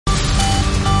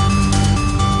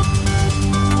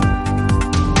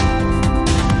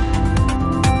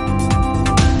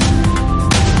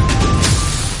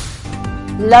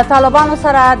له طالبانو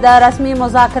سره د رسمي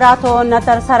مذاکراتو نه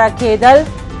ترسره کېدل.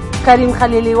 کریم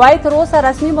خلیلي وایي تر اوسه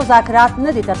رسمي مذاکرات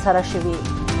نه دي ترسره شوي.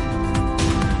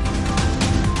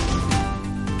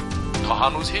 تا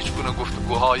هنوز هیچ گونه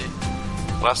گفتگوهای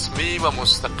رسمی و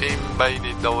مستقیم بین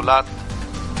دولت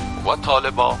و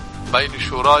طالبان، بین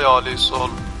شورای عالی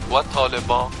صلح و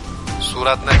طالبان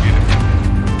صورت نگرفت.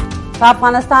 په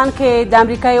افغانستان کې د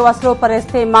امریکایي وسلو پر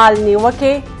استعمال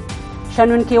نیوکې.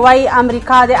 شنونکي وایي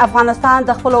امریکا د افغانستان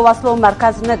د خپلو وسلو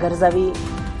مرکز نه ګرځوي.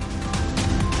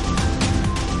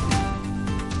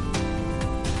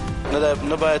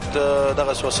 نه باید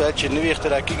دغه وسایل چې نوي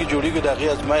اختراع کېږي جوړېږي د هغې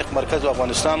ازمایښت مرکز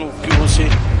افغانستان کې اوسي.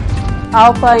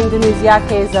 او په اندونیزیا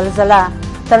کې زلزله.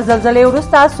 تر زلزلې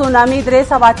وروسته سونامي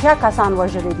 380 کسان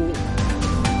وژلي دي.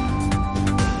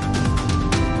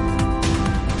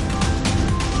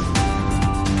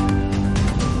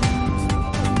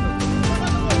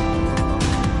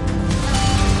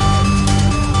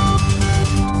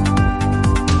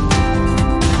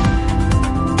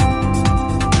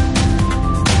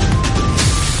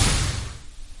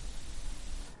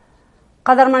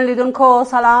 قدرمن لیدونکو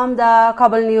سلام. د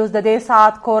کابل نیوز د دې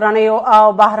ساعت کورنیو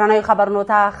او بهرنیو خبرونو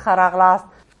ته ښه راغلاست.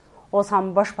 اوس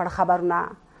هم بشپړ خبرونه.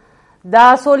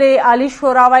 د سولې عالي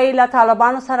شورا وایي له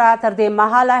طالبانو سره تر دې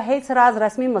مهاله هیڅ راز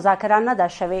رسمي مذاکره نه ده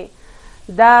شوې.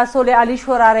 د سولې عالي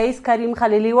شورا رئیس کریم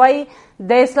خلیلي وایي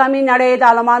د اسلامي نړۍ د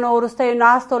عالمانو وروستیو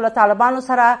ناستو له طالبانو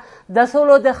سره د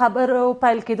سولو د خبرو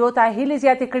پیل کېدو ته هیلې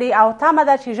زیاتې کړي او تمه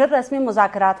ده چې ژر رسمي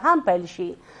مذاکرات هم پیل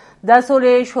شي. د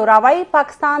سولې شورا وایي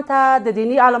پاکستان ته د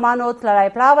دیني عالمانو تللی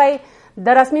پلاوی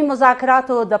د رسمي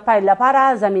مذاکراتو د پیل لپاره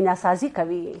زمینه سازي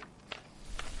کوي.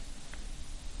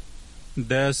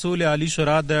 د سولې عالي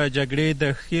شورا د جګړې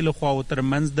د ښکېلو خواو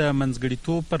ترمنځ د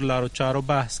منځګړیتوب پر لارو چارو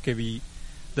بحث کوي.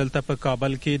 دلته په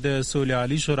کابل کې د سولې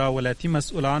عالي شورا ولایتي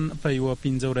مسؤلان په یوه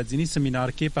 15 ورځني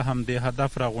سیمینار کې په همدې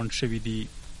هدف راغونډ شوي دي.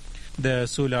 د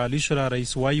سولې عالي شورا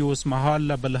رئیس وایي اوس مهال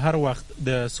له بل هر وخت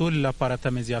د سولې لپاره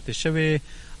تمې زیاتې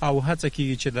شوې او هڅه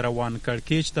کېږي چې د روان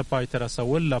کړکېچ د پای ته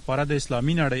رسولو لپاره د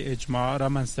اسلامي نړۍ اجماع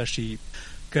رامنځته شي.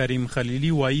 کریم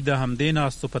خلیلي وایي د همدې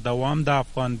ناستو په دوام د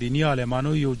افغان دیني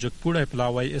عالمانو یو جګپوړی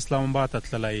پلاوی اسلام آباد ته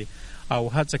تللی او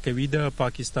هڅه کوي د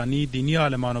پاکستانی دینی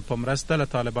عالمانو په مرسته له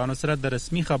طالبانو سره د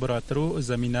رسمي خبرو اترو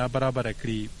زمینه برابر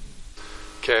کړي.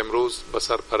 که امروز به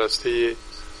سرپرستی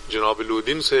جناب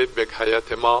لودین صاحب یک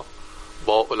هیئت ما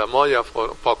با علمای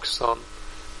پاکستان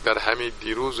در همین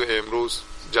دیروز و امروز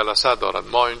جلسه دارد.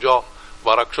 ما اینجا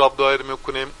ورکشاپ دایر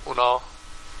میکنیم، اونا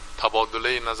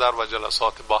تبادله نظر و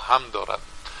جلسات با هم دارد.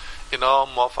 اینا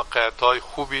موفقیت های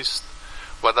خوبی است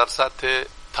و در سطح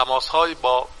تماس های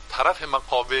با طرف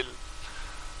مقابل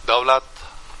دولت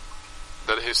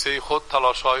در حصه خود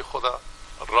تلاش های خود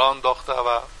راه انداخته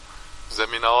و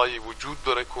زمینه های وجود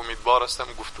داره که امیدوار هستم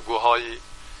گفتگوهای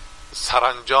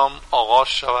سرانجام آغاز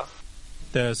شود.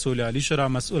 د سولې عالي شورا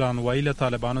مسؤلان وایي له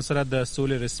طالبانو سره د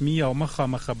سولې رسمي او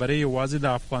مخامخ خبرې یوازې د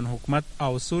افغان حکومت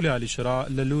او سولې عالي شورا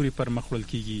له لوري پر مخ وړل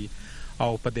کیږي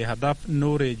او په دې هدف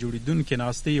نورې جوړېدونکې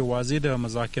ناستې یوازې د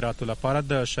مذاکراتو لپاره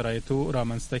د شرایطو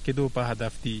رامنځته کېدو په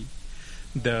هدف دي.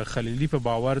 د خلیلي په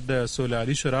باور د سولې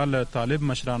عالي شورا له طالب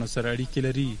مشرانو سره اړیکې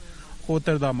لري خو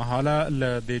تر دا مهاله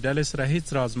له دې ډلې سره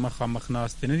هیڅ راز مخامخ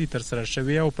ناستې نه دي ترسره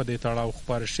شوې او په دې تړاو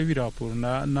خپاره شوي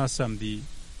راپورونه ناسم دي.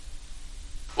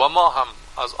 و ما هم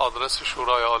از آدرس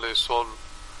شورای عالی صلح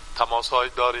تماس‌های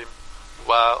داریم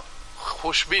و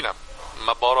خوشبینم.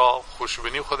 من بارا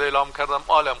خوشبینی خود اعلام کردم،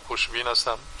 عالم خوشبین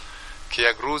هستم که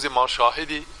یک روز ما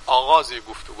شاهدی آغاز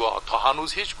گفتگوها، تا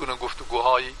هنوز هیچ گونه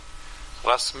گفتگوهای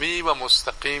رسمی و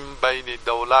مستقیم بین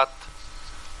دولت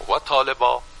و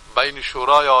طالبان، بین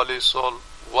شورای عالی صلح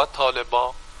و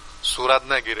طالبان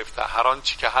صورت نگرفته. هر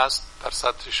آنچه که هست در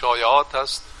سطح شایعات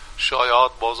است.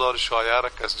 شایعات بازار شایعه را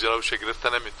کس جلوش گرفته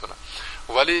نمیتونه،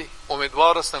 ولی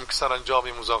امیدوار هستم که سرانجام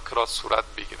مذاکرات صورت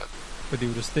بگیرد. په دې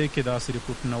وروستیو کې داسې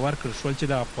ریپورټونه ورکړل شول چې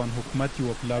د افغان حکومت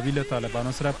یوه پلاوي له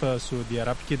طالبانو سره په سعودي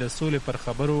عرب کې د سولې پر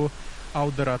خبرو او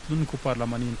د راتلونکو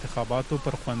پارلماني انتخاباتو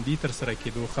پر خوندي ترسره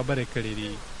کېدو خبرې کړې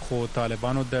دي، خو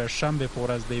طالبانو د شنبې په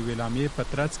ورځ د یوې اعلامیې په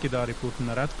ترڅ کې دا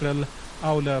ریپورټونه رد کړل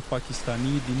او له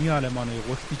پاکستاني دیني عالمانو یې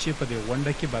غوښتي چې په دې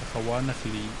غونډه کې برخه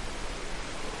وانخلي.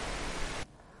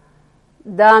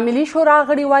 د ملي شورا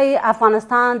غړي وایي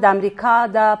افغانستان د امریکا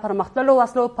د پرمختللو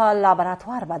وسلو په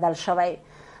لابراتوار بدل شوی.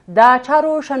 د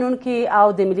چارو شنونکي او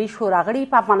د ملي شورا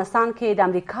غړي په افغانستان کې د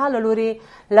امریکا له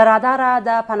لورې له راداره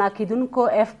د پناه کیدونکو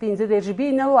F-15B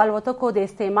نوو الوتکو د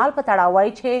استعمال په تړاو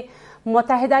وایي چې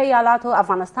متحده ایالاتو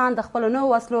افغانستان د خپلو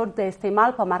نوو وسلو د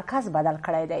استعمال په مرکز بدل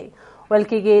کړی دی. ویل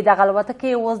کېږي دغه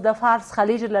الوتکې اوس د فارس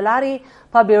خلیج له لارې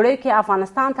په بیړیو کې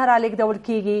افغانستان ته رالېږدول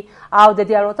کېږي او د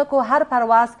دې الوتکو هر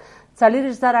پرواز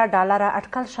 $40,000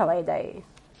 اټکل شوی دی.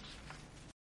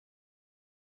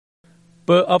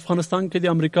 په افغانستان کې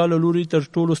د امریکا له لوري تر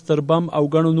ټولو ستر بم او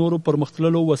ګڼو نورو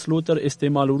پرمختللو وسلو تر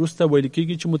استعمال وروسته ویل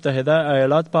کېږي چې متحده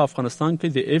ایالات په افغانستان کې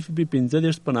د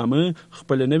FB-15 په نامه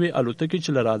خپلې نوې الوتکې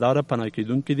چې له راداره پناه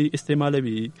کېدونکې دي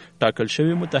استعمالوي. ټاکل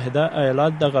شوي متحده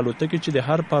ایالات دغه الوتکې چې د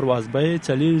هر پرواز بیه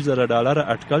 $40,000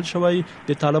 اټکل شوی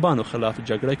د طالبانو خلاف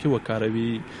جګړه کې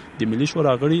وکاروي. د ملي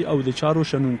شورا غړي او د چارو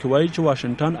شنونکي وایي چې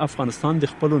واشنګټن افغانستان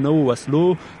د خپلو نوو وسلو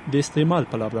د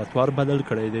استعمال په لابراتوار بدل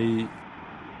کړی دی.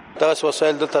 داسې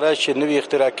وسایل دلته راشي چې نوي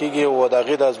اختراع کېږي او د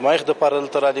هغې د ازمایښت دپاره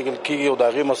دلته رالیږل کېږي او د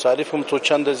هغې مصارف هم څو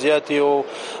چنده زیات وي او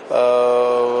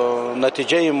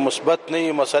نتیجه یې مثبت نه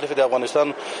وي. مصارف د افغانستان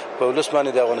په ولس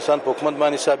باندې د افغانستان په حکومت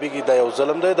باندې حسابېږي. دا یو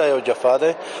ظلم دی، دا یو جفا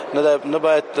دی. نه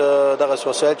باید دغسې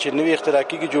وسایل چې نوي اختراع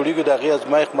کېږي جوړېږي د هغې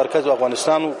ازمایښت مرکز په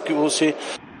افغانستان کې اوسي.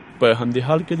 په همدې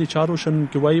حال کې د چارو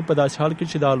شنونکي وایي په داسې حال کې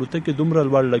چې د الوتکې دومره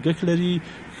لوړ لګښت لري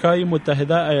ښایي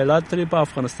متحده ایالات ترې په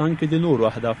افغانستان کې د نورو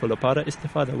اهدافو لپاره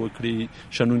استفاده وکړي.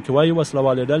 شنونکي وایي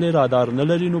وسلوالې ډلې رادار نه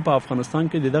لري، نو په افغانستان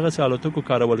کې د دغسې الوتکو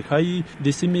کارول ښایي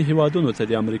د سیمې هیوادونو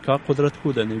ته د امریکا قدرت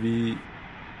ښودنه وي.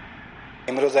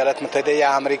 امروز ایالات متحده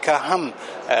آمریکا هم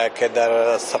که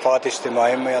در صفحات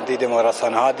اجتماعی دیدیم و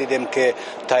رسانه ها دیدیم که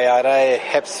طیاره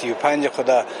هپ 35 خود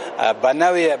به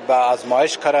نوعی به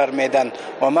آزمایش قرار میدن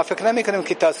و ما فکر نمی کنیم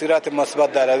که تاثیرات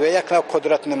مثبت داره و یک نوع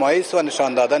قدرت نمایی و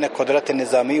نشان دادن قدرت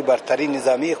نظامی و برتری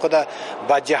نظامی خود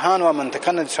به جهان و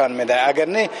منطقه نشان میده. اگر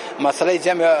نه مسئله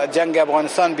جنگ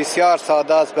افغانستان بسیار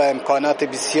ساده است، به امکانات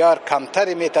بسیار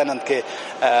کمتری میتونند که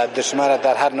دشمن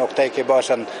در هر نقطه‌ای که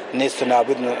باشن نیست و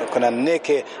نابود کنند. نه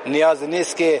که نیاز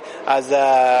نیست که از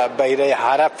بحیره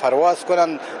عرب پرواز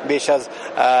کنند، بیش از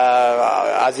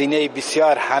هزینه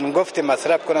بسیار هنگفت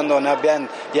مصرف کنند و نه بیان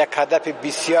یک هدف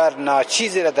بسیار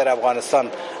ناچیزی را در افغانستان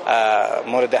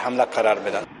مورد حمله قرار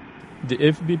بدن. د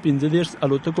FB-15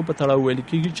 الوتکو په تړاو ویل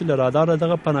کېږي چې له راداره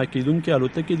دغه پناه کېدونکې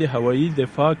الوتکې د هوایي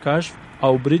دفاع، کشف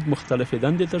او برید مختلفې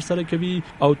دندې ترسره کوي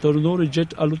او تر نورو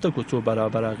جټ الوتکو څو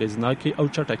برابر اغېزناکې او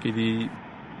چټکې دي.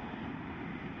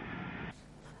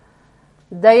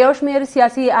 د یو شمېر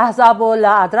سیاسي احزابو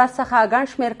له ادرس څخه ګڼ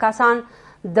شمېر کسان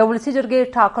د ولسي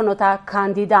جرګې ټاکنو ته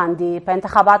کاندیدان دي. په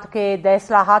انتخاباتو کې د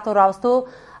اصلاحاتو راوستو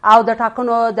او د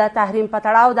ټاکنو د تحریم په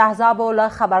تړاو د احزابو له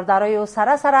خبرداریو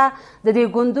سره سره د دې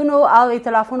ګوندونو او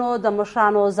ائتلافونو د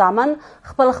مشرانو زامن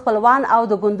خپل خپلوان او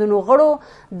د ګوندونو غړو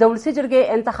د ولسي جرګې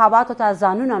انتخاباتو ته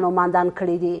ځانونه نوماندان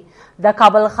کړي دي. د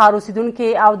کابل ښار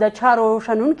اوسیدونکي او د چارو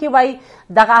شنونکي وایي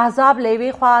دغه احزاب له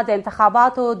یوې خوا د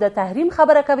انتخاباتو د تحریم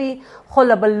خبره کوي، خو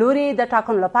له بل لوري د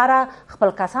ټاکنو لپاره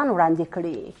خپل کسان وړاندې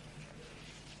کړي.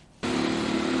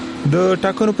 د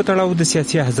ټاکنو په تړاو د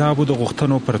سیاسي احزابو د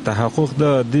غوښتنو پر تحقق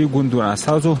د دې ګوندونو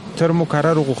اساسو تر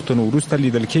مقررو غوښتنو وروسته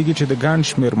لیدل کېږي چې د ګڼ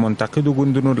شمېر منتقدو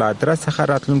ګوندونو له ادرس څخه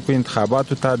راتلونکو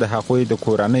انتخاباتو ته د هغوی د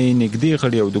کورنۍ نږدې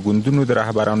غړي او د ګوندونو د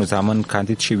رهبرانو زامن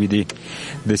کاندید شوي دي.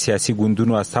 د سیاسي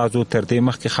ګوندونو اساسو تر دې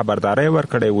مخکې خبرداری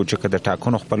ورکړی و چې که د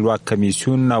ټاکنو خپلواک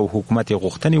کمیسیون او حکومت یې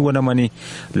غوښتنې ونه مني،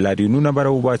 لاریونونه به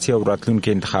راوباسي او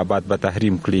راتلونکي انتخابات به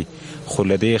تحریم کړي. خو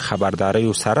له دې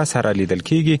خبرداریو سره سره لیدل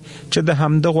کېږي چې د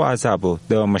همدغو احزابو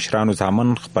د مشرانو زامن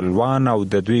خپلوان او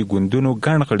د دوی ګوندونو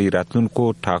ګڼ غړي راتلونکو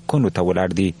ټاکنو ته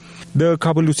ولاړ دي. د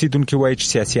کابل اوسیدونکي وایي چې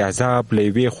سیاسي احزاب له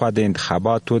یوې خوا د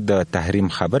انتخاباتو د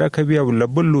تحریم خبره کوي او له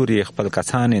بل لوري خپل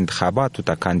کسان انتخاباتو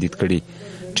ته کاندید کړي،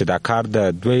 چې دا کار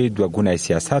د دوی دوه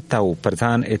سیاست او پر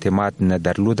ځان اعتماد نه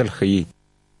درلودل ښیي.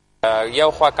 یو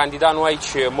خوا کاندیدان وایي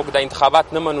چې موږ د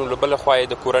انتخابات نه منو، له بل خوا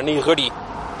د کورنۍ غړي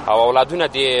او اولادونه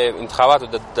د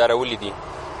انتخاباتو د درولي دي.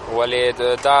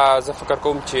 ولې دا زه فکر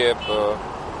کوم چې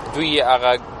دوی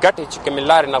هغه ګټې چې کومې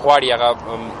لارې نه غواړي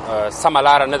هغه سمه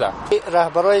لاره نه ده.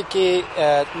 رهبرایی که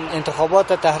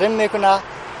انتخابات تحریم میکنه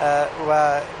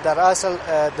و در اصل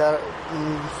در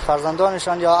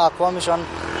فرزندانشان یا اقوامشان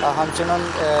همچنان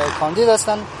کاندید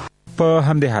هستند. په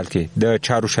همدې حال کې د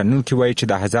چارو شنونکي وایي چې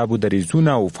د احزابو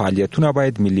دریځونه او فعالیتونه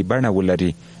باید ملي بڼه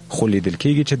ولري، خو لیدل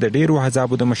کېږي چې د ډېرو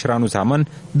احزابو د مشرانو زامن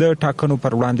د ټاکنو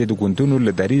پر وړاندې د ګوندونو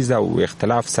له دریځ او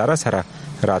اختلاف سره سره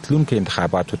راتلونکو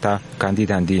انتخاباتو ته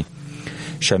کاندیدان دي.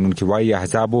 شنونکي وایي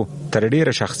احزابو تر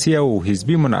ډېره شخصي او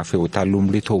حزبي منافعو ته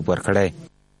لومړیتوب ورکړی.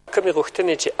 کومې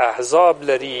غوښتنې چې احزاب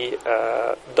لري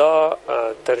دا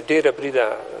تر ډېره بریده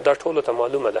دا ټولو ته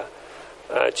معلومه ده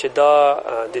چې دا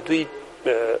د دوی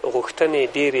غوښتنې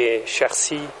ډېرې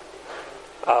شخصي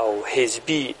او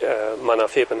حزبي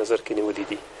منافع په نظر کې نیولې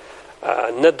دي،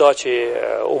 نه دا چې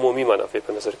عمومي منافع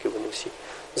په نظر کې ونیسي.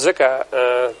 ځکه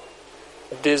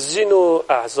د ځینو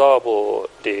احزابو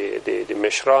د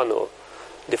مشرانو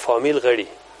د فامیل غړي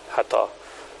حتی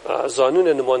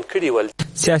ځانونه نومان کړي ول.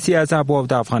 سیاسي احزاب او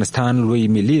د افغانستان لوی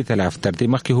ملي ائتلاف تر دې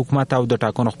مخکې حکومت او د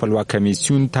ټاکنو خپلواک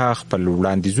کمیسیون ته خپل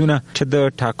وړاندیزونه چې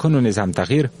د ټاکنو نظام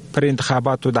تغییر پر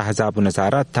انتخاباتو د احزابو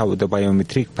نظارت او د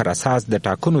بایومتریک پر اساس د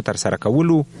ټاکنو ترسره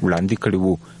کولو وړاندې کړي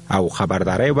وو او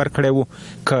خبرداری ورکړی وو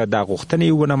که دا غوښتنې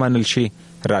ونه منل شي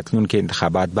راتلونکي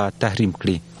انتخابات به تحریم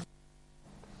کړي.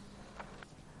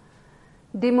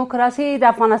 دیموکراسي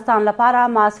د افغانستان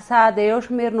لپاره مؤسسه د یو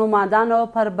شمېر نوماندانو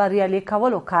پر بریالي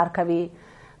کولو کار کوي.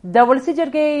 د ولسي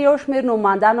جرګې یو شمېر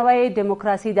نوماندانو وایي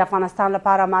دیموکراسي د افغانستان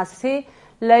لپاره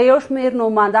مؤسسې له یو شمېر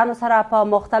نوماندانو سره په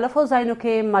مختلفو ځایونو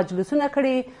کې مجلسونه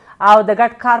کړي او د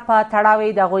ګډ کار په تړاو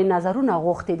یې د هغوی نظرونه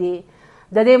غوښتي دي.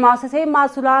 د دې مؤسسې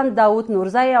مسؤلان داود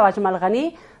نورزی او اجمل غني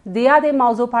د یادې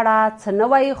موضوع په اړه څه نه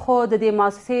وایي، خو د دې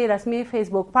مؤسسې رسمي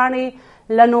فیسبوک پاڼې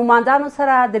له نوماندانو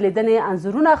سره د لیدنې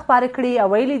انځورونه خپاره کړي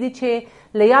او ویلي دي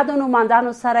چې له یادو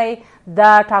نوماندانو سره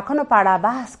د ټاکنو په اړه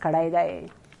بحث کړی دی.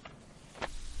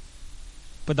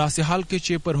 په داسې حال کې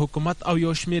چې پر حکومت او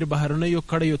یو شمېر بهرنیو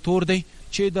کړیو تور دی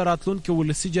چې د راتلونکي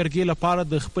ولسي جرګې لپاره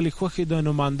د خپلې خوښې د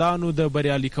نوماندانو د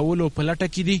بریالي کولو په لټه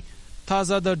کې دي.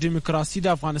 تازه د دیموکراسي د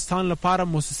افغانستان لپاره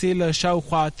مؤسسې له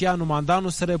شاوخوا 80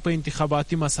 نوماندانو سره په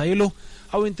انتخاباتي مسایلو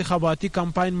او انتخاباتي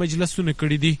کمپاین مجلسونه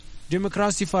کړي دي.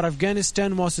 دیموکراسي فار افغانستان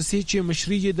مؤسسې چې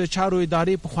مشري یې د چارو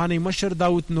ادارې پخوانی مشر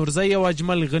داود نورزی او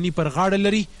اجمل غني پر غاړه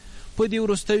لري، په دې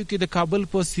وروستیو کې د کابل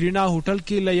په سرینا هوټل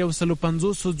کې له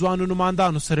 150 ځوانو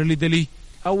نوماندانو سره لیدلي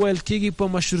او ویل کېږي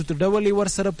په مشروط ډول یې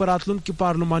ورسره په راتلونکي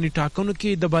پارلماني ټاکنو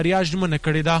کې د بریا ژمنه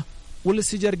کړې ده.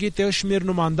 ولسي جرګې ته شمېر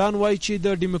نوماندان وایي چې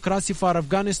د دیموکراسي فار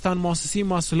افغانستان مؤسسې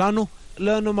مسؤلانو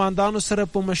له نوماندانو سره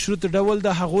په مشروط ډول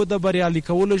د هغو د بریالي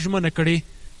کولو ژمنه کړې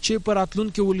چې په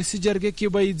راتلونکي ولسي جرګې کې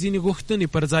به یې ځینې غوښتنې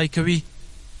پر ځای کوي.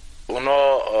 اونا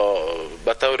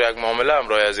به طور یک معامله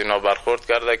همراه از اینا برخورد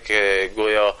کرده که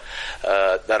گویا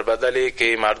در بدلی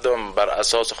که مردم بر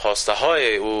اساس خواسته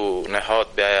های او نهاد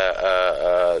به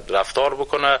رفتار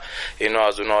بکنه، اینا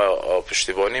از اونا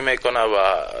پشتیبانی میکنه و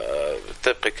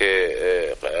طبق که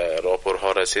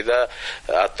راپورها رسیده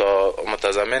حتی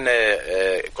متضمن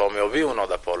کامیابی اونا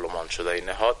در پارلمان شده این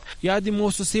نهاد. یادی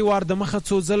موسسې وار د مخه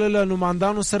څو ځله له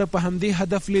نوماندانو سره په همدې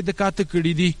هدف لیده کاته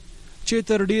کړي دي چې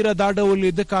تر ډیره دا ډول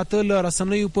لیده کاته له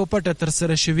رسنیو په پټه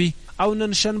ترسره شوي او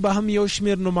نن شنبه هم یو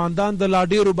شمېر نوماندان د لا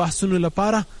ډیرو بحثونو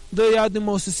لپاره د یاد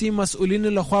موسسې مسؤلینو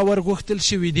لخوا ورغوښتل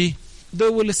شوي دي. د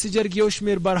ولسي جرګې یو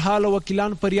شمېر برحاله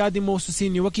وکیلان پر یاد موسسې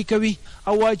نیوکې کوي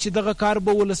او وایي چې دغه کار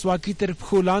به ولسواکي تر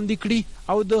پښو لاندې کړي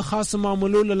او د خاصو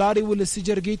معاملو له لارې ولسي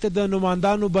جرګې ته د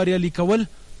نوماندانو بریالي کول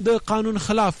د قانون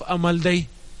خلاف عمل دی.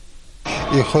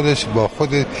 این خودش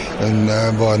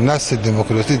با نسل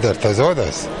دموکراسی در تضاد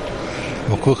است.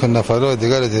 حقوق نفرات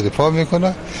دیگر را زیر پا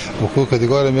میکنه، حقوق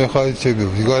دیگر را میخواد که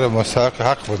دیگر مستحق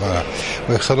حق بدانه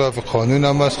و خلاف قانون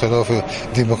هم است، خلاف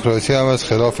دموکراسی هم است،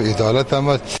 خلاف عدالت هم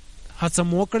است. هڅه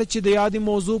مو وکړه چې د یادې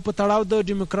موضوع په تړاو د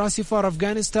دیموکراسي فار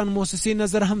افغانستان موسسې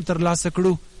نظر هم ترلاسه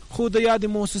کړو، خو د یادې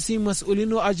موسسې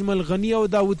مسؤلینو اجمل غني او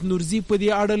داود نورزي په دې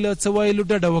اړه له څه ویلو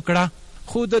ډډه وکړه.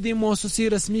 خو د دې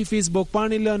موسسې رسمي فیسبوک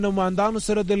پاڼې له نوماندانو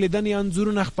سره د لیدنې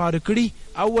انځورونه خپاره کړي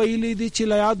او ویلي دي چې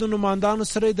له یادو نوماندانو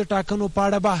سره د ټاکنو په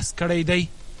اړه بحث کړی دی.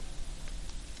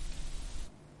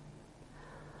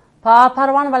 په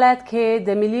پروان ولایت کې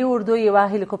د ملي اردو یوه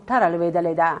هلیکوپټره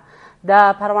لوېدلې ده. د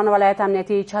پروان ولایت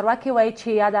امنیتي چارواکي وایي چې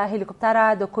یاده هلیکوپټره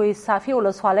د کوه صافي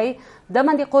ولسوالۍ د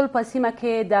مندقول په سیمه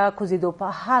کې د کوزیدو په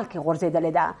حال کې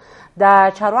غورځېدلې ده. د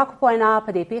چارواکو په وینا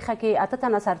په دې پیښه کې 8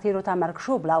 تنه سرتیرو ته مرګ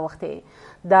ژوبله اوښتې.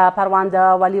 د پروان د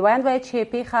والي ویاند وایي چې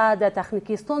پیښه د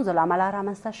تخنیکي ستونزو له امله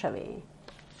رامنځته شوې.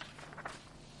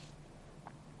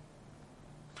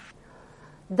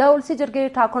 د ولسي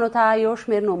جرګې ټاکنو ته یو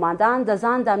شمېر نوماندان د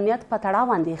ځان د امنیت په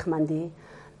تړاو اندېښمن دي.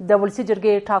 د ولسي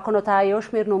جرګې ټاکنو ته یو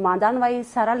شمېر نوماندان وایي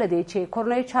سره له دې چې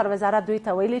کورنۍ چارو وزارت دوی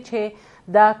ته ویلي چې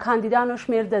د کاندیدانو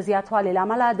شمېر د زیاتوالي له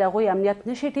امله د هغوی امنیت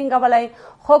نشي ټینګولی،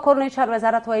 خو کورنۍ چارو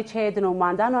وزارت وایي چې د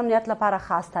نوماندانو امنیت لپاره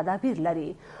خاص تدابیر لري.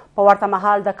 په ورته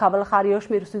مهال د کابل ښار یو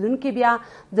شمېر اوسېدونکي بیا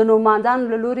د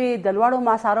نوماندانو له لورې د لوړو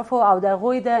مصارفو او د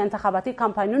هغوی د انتخاباتي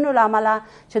کمپاینونو له امله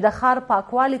چې د ښار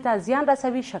پاکوالي ته زیان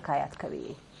رسوي شکایت کوي.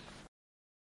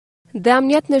 د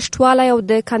امنیت نشټوالی او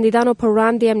د کاندیدانو پر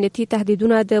وړاندې امنیتي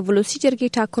تهدیدونه د ولسي جرګې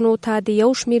ټاکنو ته د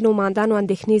یو شمېر نوماندانو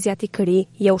اندېښنې زیاتې کړي.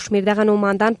 یو شمېر دغه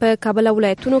نوماندان په کابل او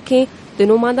ولایتونو کې د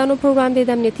نوماندانو پر وړاندې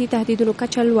د امنیتي تهدیدونو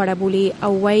کچه لوړه بولي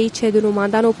او وایي چې د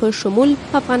نوماندانو په شمول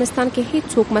په افغانستان کې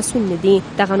هیڅوک مسؤل نه دي.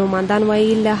 دغه نوماندان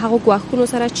وایي له هغو ګواښونو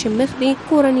سره چې مخ دي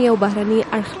کورني او بهرني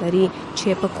اړخ لري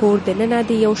چې په کور دننه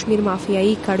د یو شمېر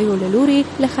مافیایي کړیو له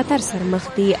لورې له خطر سره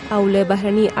مخ دي او له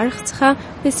بهرني اړخ څخه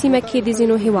په سیمه کې د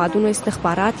ځینو هیوادونو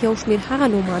استخبارات یو شمېر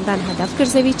هغه نوماندان هدف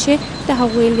ګرځوي چې د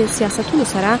هغوی له سیاستونو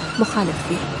سره مخالف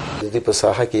دي. د دې په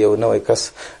ساحه کې یو نوی کس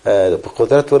په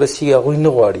قدرت ورسیږي هغوی نه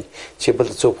غواړي چې بل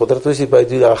څوک قدرت ورسي، باید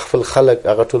دوی خپل خلک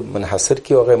هغه ټول منحصر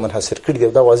کړي او هغه منحصر کړي دي.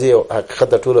 دا واضح حقیقت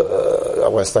د ټول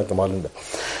افغانستان کې معلوم ده.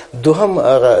 دوهم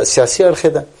هغه سیاسي اړخ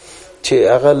ده چې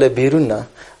هغه له بیرون نه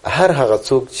هر هغه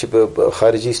څوک چې په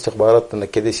خارجي استخباراتو نه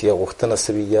کېدای شي غوښتنه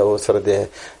سوي یا ورسره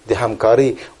د همکاري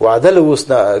وعده له اوس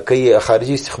نه کوي،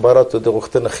 خارجي استخباراتو د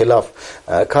غوښتنې خلاف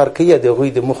کار کوي، د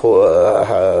هغوی د مخو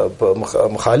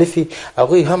مخالفي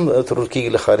هغوی هم ترور کېږي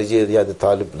له خارجي یا د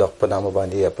طالب په نامه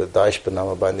باندې یا په داعش په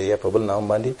نامه باندې یا په بل نام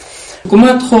باندې.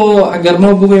 حکومت خو اگر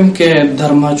ما بگویم که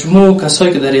در مجموع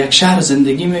کسایی که در یک شهر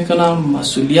زندگی میکنن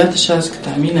مسئولیتش است که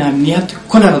تامین امنیت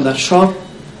کل را در شهر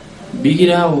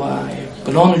بگیره و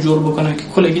پلان جور بکنه که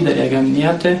کلگی در یک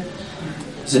امنیت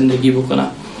زندگی بکنه.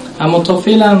 اما تا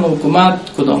فعلا حکومت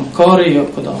کدام کار یا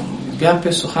کدام گپ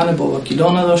سخن با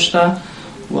وکیلا نداشته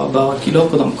و با وکیلا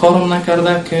کدام کارم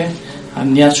نکرده که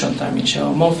امنیتشان تامین شه.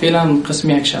 ما فعلا قسم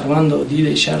یک شهروند عادی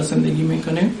در شهر زندگی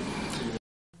میکنیم.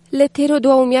 له تیرو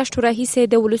 2 میاشتو راهیسې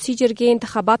د ولسي جرګې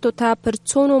انتخاباتو ته پر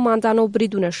څو نوماندانو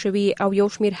بریدونه شوي او یو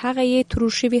شمېر هغه یې ترور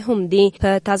شوي هم دي.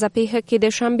 په تازه پیښه کې د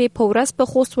شنبې په ورځ په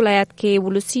خوست ولایت کې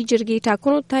ولسي جرګې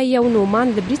ټاکنو ته یو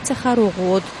نوماند له برید څخه روغ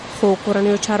ووت، خو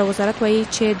کورنیو چارو وزارت وایي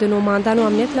چې د نوماندانو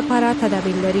امنیت لپاره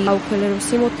تدابیر لري او که له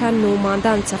سیمو ته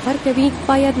نوماندان سفر کوي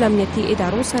باید له امنیتي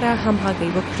ادارو سره همغږي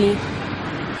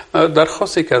وکړي.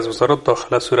 درخواستی که از وزارت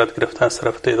داخله صورت گرفته از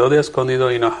طرف تعدادی از کاندیدا،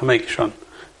 اینا همگیشان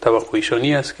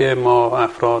توقعیشانی است که ما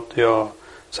افراد یا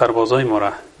سربازای ما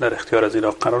را در اختیار از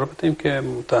اینا قرار بدیم که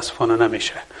متاسفانه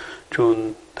نمیشه، چون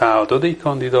تعداد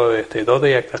کاندیدا تعداد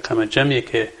یک رقم جمعی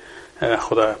که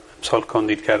خود امسال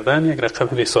کاندید کردن یک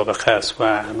رقم بی سابقه است و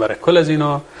برای کل از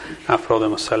اینا افراد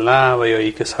مسلح و یا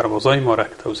ای که سربازای ما را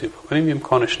توضیح بکنیم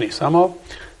امکانش نیست. اما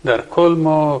در کل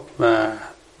ما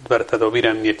برای تدابیر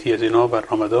امنیتی از اینا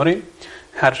برنامه داریم.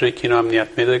 هر جایی که اینا امنیت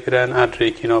میگیرن، هر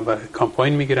جایی که اینا برای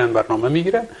کامپاین میگیرن، برنامه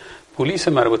میگیرن، پلیس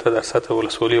مربوطه در سطح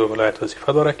ولسوالی و ولایت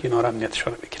وظیفه داره که اینا را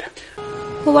امنیتشان بگیره.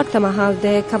 په ورته مهال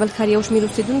د کابل ښار یو شمېر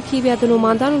اوسېدونکي بیا د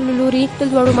نوماندانو له لوري د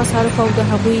لوړو مصارفو او د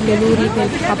هغوی له لوري په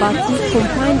انتخاباتي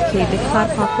کمپاین کې د ښار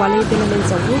پاکوالۍ د له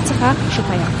منځه وړلو څخه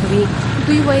شکایت کوي.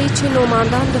 دوی وایي چې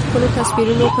نوماندان د خپلو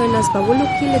تصویرونو په نصبولو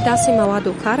کې له داسې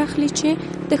موادو کار اخلي چې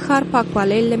د ښار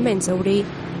پاکوالۍ له منځه وړي.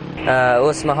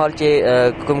 اوس مهال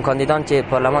چې کوم کاندیدان چې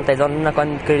پارلمان ته ځانونه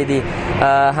کاندید کړي دي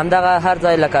همدغه هر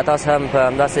ځای لکه تاسو هم په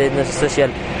همداسې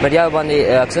سوشل میډیا باندې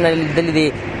عکسونه لیدلي دي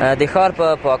د ښار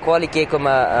په پاکوالي کې کوم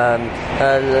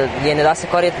یعنې داسې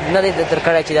کار نه دی تر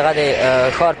کړی چې دغه د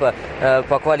ښار په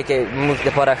پاکوالي کې موږ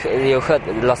دپاره یو ښه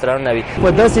لاسته راوړنه وي.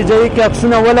 په داسې ځای کې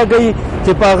عکسونه ولګوي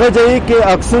چې په هغه ځای کې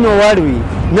عکسونه وړ وي،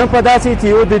 نه په داسې چې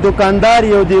یو د دوکاندار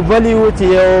یو د بل یو چې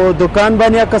یو دوکان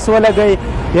باندې عکس ولګوي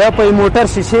یا په موټر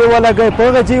شیشې ولګوي، په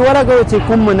هغه ځای ولګوي چې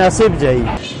کوم مناسب ځای.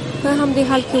 په همدې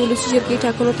حال کې ولسي جرګې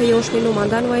ټاکنو ته یو شمېر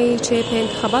نوماندان وایي چې په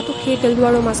انتخاباتو کې د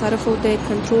لوړو مصارفو د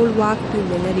کنټرول واک دوی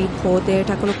نه لري، خو د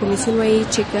ټاکنو کمیسیون وایي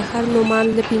چې که هر نوماند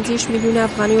له 15 میلیونه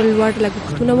افغانیو لوړ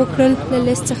لګښتونه وکړل له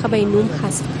لیست څخه به یې نوم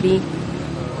حذف کړي.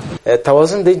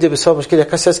 توازن در اینجا بسیار مشکل. یک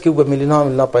کسی است که او به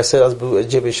میلیون پیسه از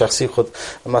جیب شخصی خود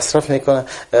مصرف میکنه،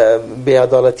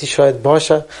 بی‌عدالتی شاید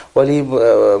باشه ولی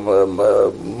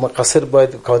مقصر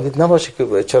باید کاندید نباشه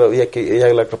که چرا یک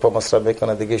لک روپیه مصرف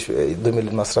میکنه دیگه 2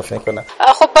 میلیون مصرف میکنه.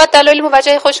 خب باید دلایل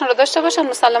موجه خودشون رو داشته باشن.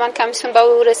 مسلما کمیسیون به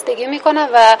او رسیدگی میکنه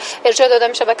و ارجاع داده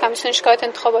میشه به کمیسیون شکایت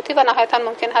انتخاباتی و نهایتا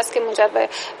ممکن هست که منجر به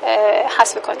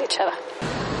حذف کاندید شود.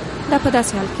 دا په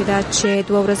داسې حال کې ده چې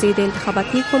 2 ورځې د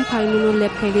انتخاباتي کمپاینونو له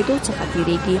پیلېدو څخه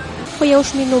تېرېږي، خو یو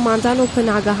شمېر نوماندانو په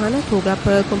ناګهانه توګه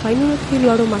په کمپاینونو کې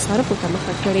لوړو مصارفو ته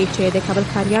مخه کړې چې د کابل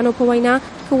ښاریانو په وینا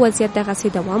که وضعیت دغسې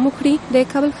دوام وکړي د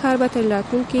کابل ښار به تر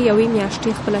راتلونکې یوې میاشتې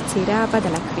خپله څېره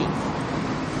بدله کړي.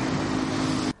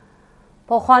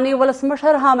 پخواني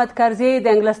ولسمشر حامد کرزي د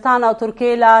انګلستان او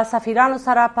ترکیې له سفیرانو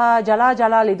سره په جلا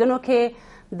جلا لیدنو کې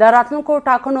د راتلونکو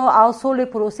ټاکنو او سولې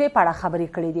پروسې په اړه خبرې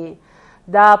کړې دي.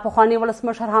 د پخواني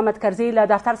ولسمشر حامد کرزي له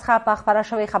دفتر څخه په خپره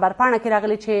شوې خبرپاڼه کې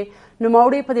راغلي چې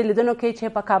نوموړي په دې لیدنو کې چې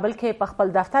په کابل کې په خپل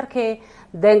دفتر کې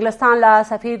د انګلستان له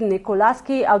سفیر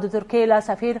نیکولاسکي او د ترکیې له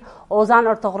سفیر اوزان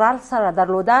ارتغرال سره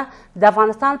درلوده د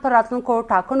افغانستان پر راتلونکو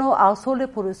ټاکنو او سولې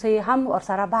پروسې هم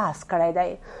ورسره بحث کړی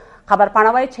دی. خبرپاڼه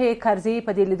وایي چې کرزي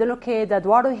په دې لیدنو کې د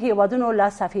دواړو هیوادونو له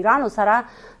سفیرانو سره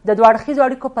د دوه اړخیزو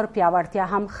اړیکو پر پیاوړتیا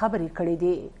هم خبرې کړې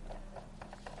دي.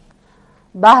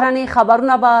 بهرني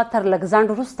خبرونه به تر لږ ځنډ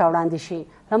وروسته وړاندې شي.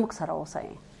 له موږ سره اوسئ.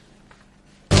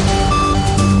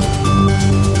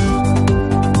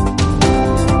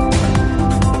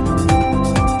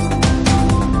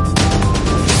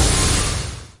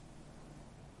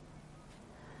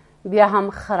 بیا هم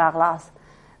ښه راغلاست.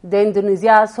 د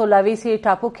اندونیزیا سولاویسي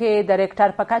ټاپو کې د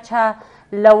ریکټر په کچه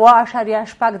له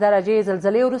 7.8 درجې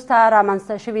زلزلې وروسته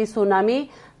رامنځته شوي سونامي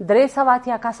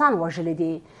 380 کسان وژلي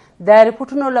دي. د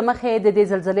ریپورټونو له مخې د دې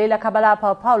زلزلې له کبله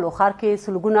په پاولو ښار کې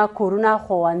سلګونه کورونه،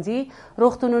 ښوونځي،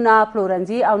 روغتونونه،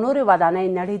 پلورنځي او نورې ودانۍ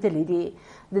نړېدلې دي.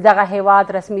 د دغه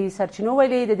هیواد رسمي سرچینو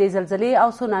ویلي د دې زلزلې او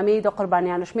سونامي د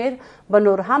قربانیانو شمیر به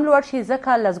نور هم لوړ شي،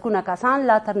 ځکه لسګونه کسان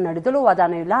لا تر نړېدلو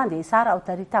ودانیو لاندې سر او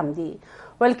تري تم دي.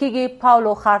 ویل کېږي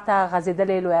پاولو ښار ته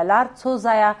غځېدلې لویه لار څو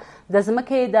ځایه د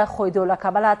ځمکې د ښویدو له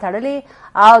کبله تړلې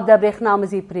او د برېښنا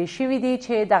مزي پرې شوي دي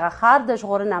چې دغه ښار د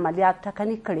ژغورنې عملیات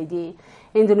ټکني کړي دي.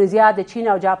 اندونیزیا د چین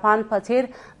او جاپان په څیر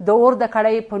د اور د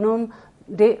کړۍ په نوم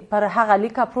پر هغه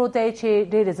لیکه پروت دی چې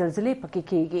ډېرې زلزلې پکې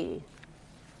کېږي.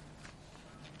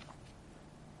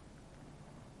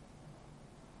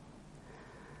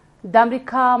 د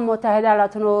امریکا متحده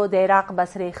ایالاتونو د عراق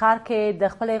بصرې ښار کې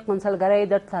د خپلې قونسلګرۍ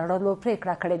د تړلو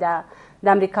پریکړه کړې ده. د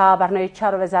امریکا بهرنیو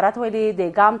چارو وزارت ویلي د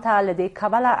ګام ته له دې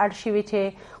کبله اړ شوي چې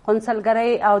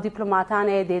قونسلګرۍ او ډیپلوماتان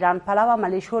یې د ایران پلوه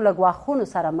ملیشو له ګواښونو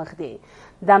سره مخ دي.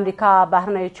 د امریکا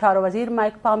بهرنیو چارو وزیر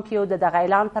مایک پامپیو د دغه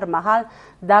اعلان پر مهال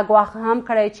دا ګواښ هم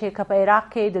کړی چې که په عراق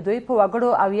کې د دوی په وګړو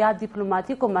او یا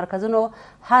ډیپلوماتیکو مرکزونو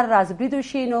هر راز برید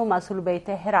وشي نو مسؤل به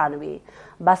تهران وي.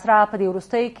 بصره په دې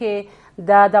وروستیو کې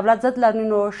د دولت ضد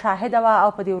لرنونو شاهده وه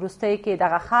او په دې وروستیو کې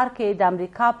دغه ښار کې د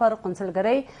امریکا پر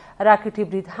قونسلګرۍ راکټي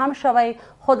برید هم شوی،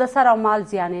 خو د سر او مال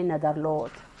زیان یې نه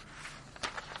درلود.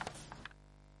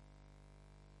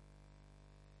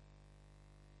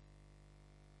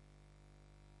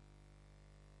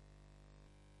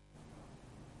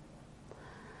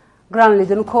 ګران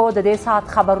لیدونکو، د دې ساعت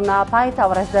خبرونه پای ته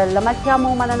ورسېدل. له ملتیا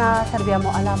مو مننه. تر بیا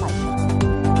مو علامه